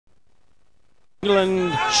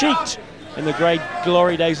England sheet in the great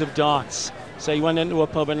glory days of darts. So he went into a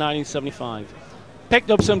pub in 1975. Picked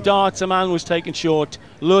up some darts, a man was taken short,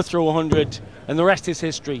 Lowe threw 100, and the rest is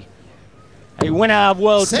history. A winner of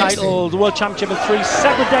world title, the world championship in 3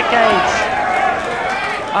 separate decades.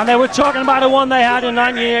 And they were talking about the one they had in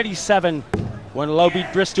 1987, when Lowe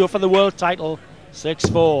beat Bristow for the world title,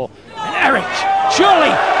 6-4. And Eric, surely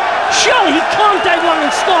he can't outrun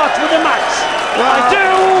and start with a max. Well, I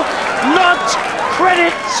do not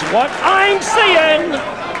credit what I'm seeing.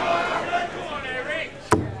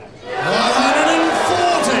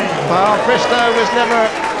 140. Well, Bristow was never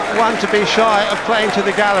one to be shy of playing to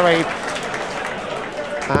the gallery.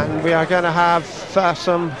 And we are going to have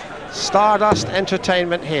some Stardust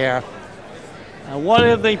entertainment here. And what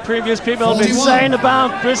have the previous people been saying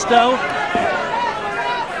about Bristow?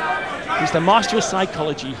 He's the master of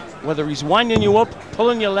psychology. Whether he's winding you up,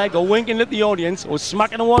 pulling your leg, or winking at the audience, or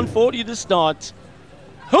smacking a 140 to start.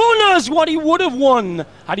 Who knows what he would have won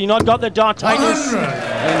had he not got the dart titles in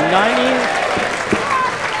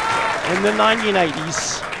the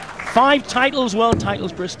 1980s. 5 titles, world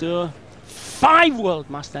titles, Bristow. 5 world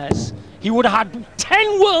masters. He would have had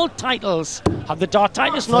 10 world titles had the dart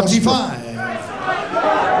titles not struck.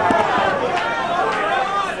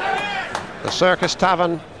 The Circus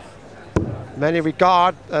Tavern, many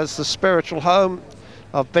regard as the spiritual home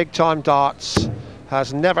of big-time darts,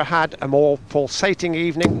 has never had a more pulsating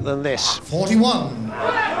evening than this. 41.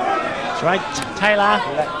 That's right, Taylor.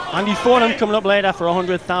 Andy Fordham coming up later for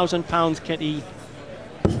 £100,000 kitty.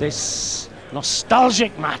 This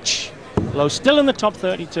nostalgic match. Lowe still in the top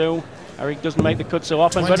 32. Eric doesn't make the cut so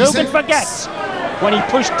often, 26. but who can forget when he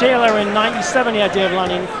pushed Taylor in 97 here, Dave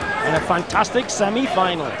Lanning, in a fantastic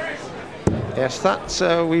semi-final. Yes, that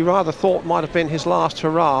we rather thought might have been his last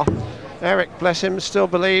hurrah. Eric, bless him, still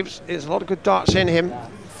believes there's a lot of good darts in him.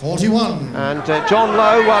 41. And John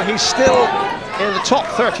Lowe, well, he's still in the top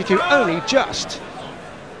 32, only just.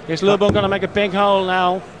 Here's Lowe going to make a big hole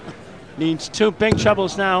now. Needs 2 big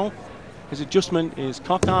trebles now. His adjustment is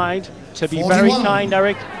cockeyed. To be 41. very kind,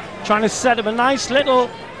 Eric. Trying to set up a nice little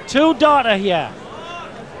 2-darter here.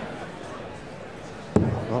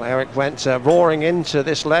 Well, Eric went roaring into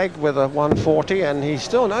this leg with a 140, and he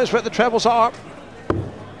still knows where the trebles are.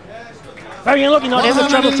 Very unlucky not in the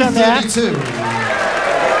treble turn there.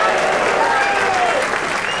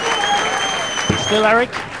 Still Eric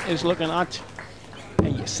is looking at a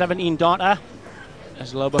 17-darter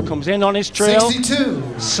as Lowe comes in on his trail. 62.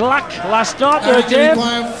 Slack last start there, Dave.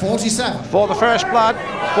 47. For the first blood,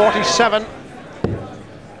 47.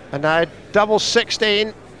 And now double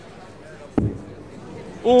 16.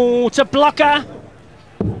 Oh, it's a blocker.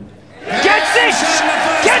 Gets it!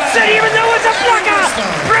 Gets it even though it's a blocker!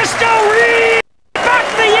 Bristow reads back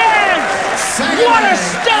the end! What a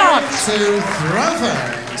start! To throw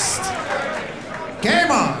first.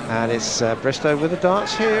 Game on! And it's Bristow with the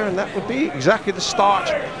darts here, and that would be exactly the start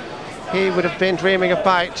he would have been dreaming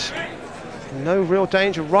about. No real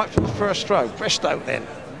danger right from the first throw. Bristow then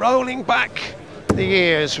rolling back the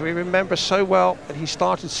years. We remember so well that he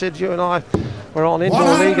started, Sid, you and I were on Indoor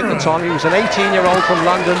 100. League at the time. He was an 18-year-old from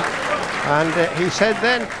London, and he said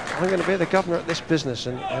then, I'm going to be the governor of this business,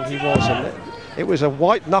 and he was. And it was a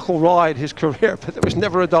white-knuckle ride, his career, but there was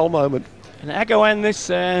never a dull moment. And echo in this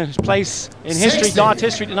place in history, dart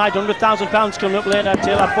history tonight, £100,000 coming up later.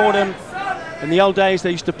 Taylor Fordham. In the old days,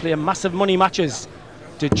 they used to play massive money matches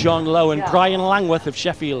to John Lowe and Brian Langworth of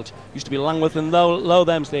Sheffield. Used to be Langworth and Lowe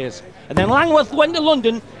them days. And then Langworth went to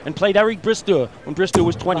London and played Eric Bristow when Bristow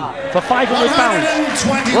was 20 for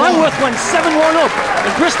 £500. Langworth went 7-1 up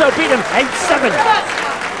and Bristow beat him 8-7.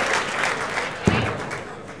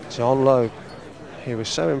 John Lowe, he was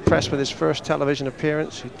so impressed with his first television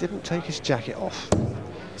appearance, he didn't take his jacket off.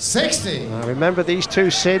 60. I remember these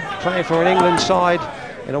two, Sid, playing for an England side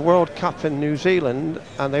in a World Cup in New Zealand,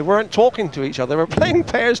 and they weren't talking to each other. They were playing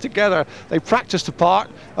pairs together. They practiced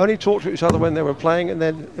apart, only talked to each other when they were playing, and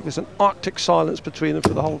then it was an arctic silence between them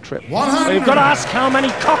for the whole trip. 100. Well, you've got to ask how many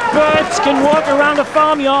cockbirds can walk around a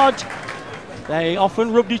farmyard. They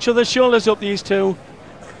often rubbed each other's shoulders up, these two.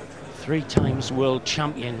 3 times world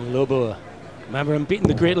champion Lowe. Remember him beating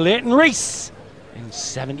the great Leighton Rees in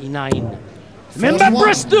 79. Remember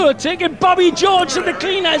Bristow taking Bobby George to the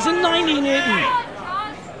cleaners in 1980.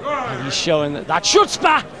 And he's showing that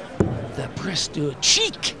chutzpah, the Bristow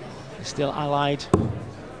cheek, is still allied,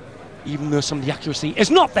 even though some of the accuracy is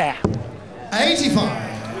not there. 85.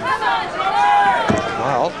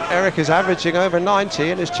 Well, Eric is averaging over 90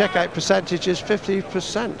 and his checkout percentage is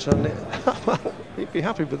 50%, and well, he'd be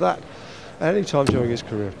happy with that at any time during his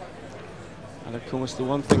career. And of course the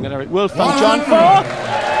one thing that Eric will thank John for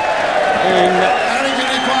in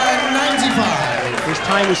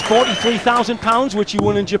time was £43,000, which you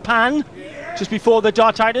won in Japan just before the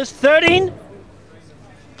Dartitis. 13.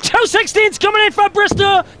 216's coming in from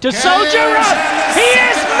Bristow to soldier up. He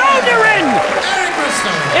is motoring.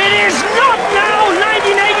 It is not now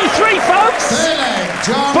 1983, folks.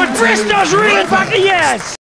 But Bristow's reeling back the years.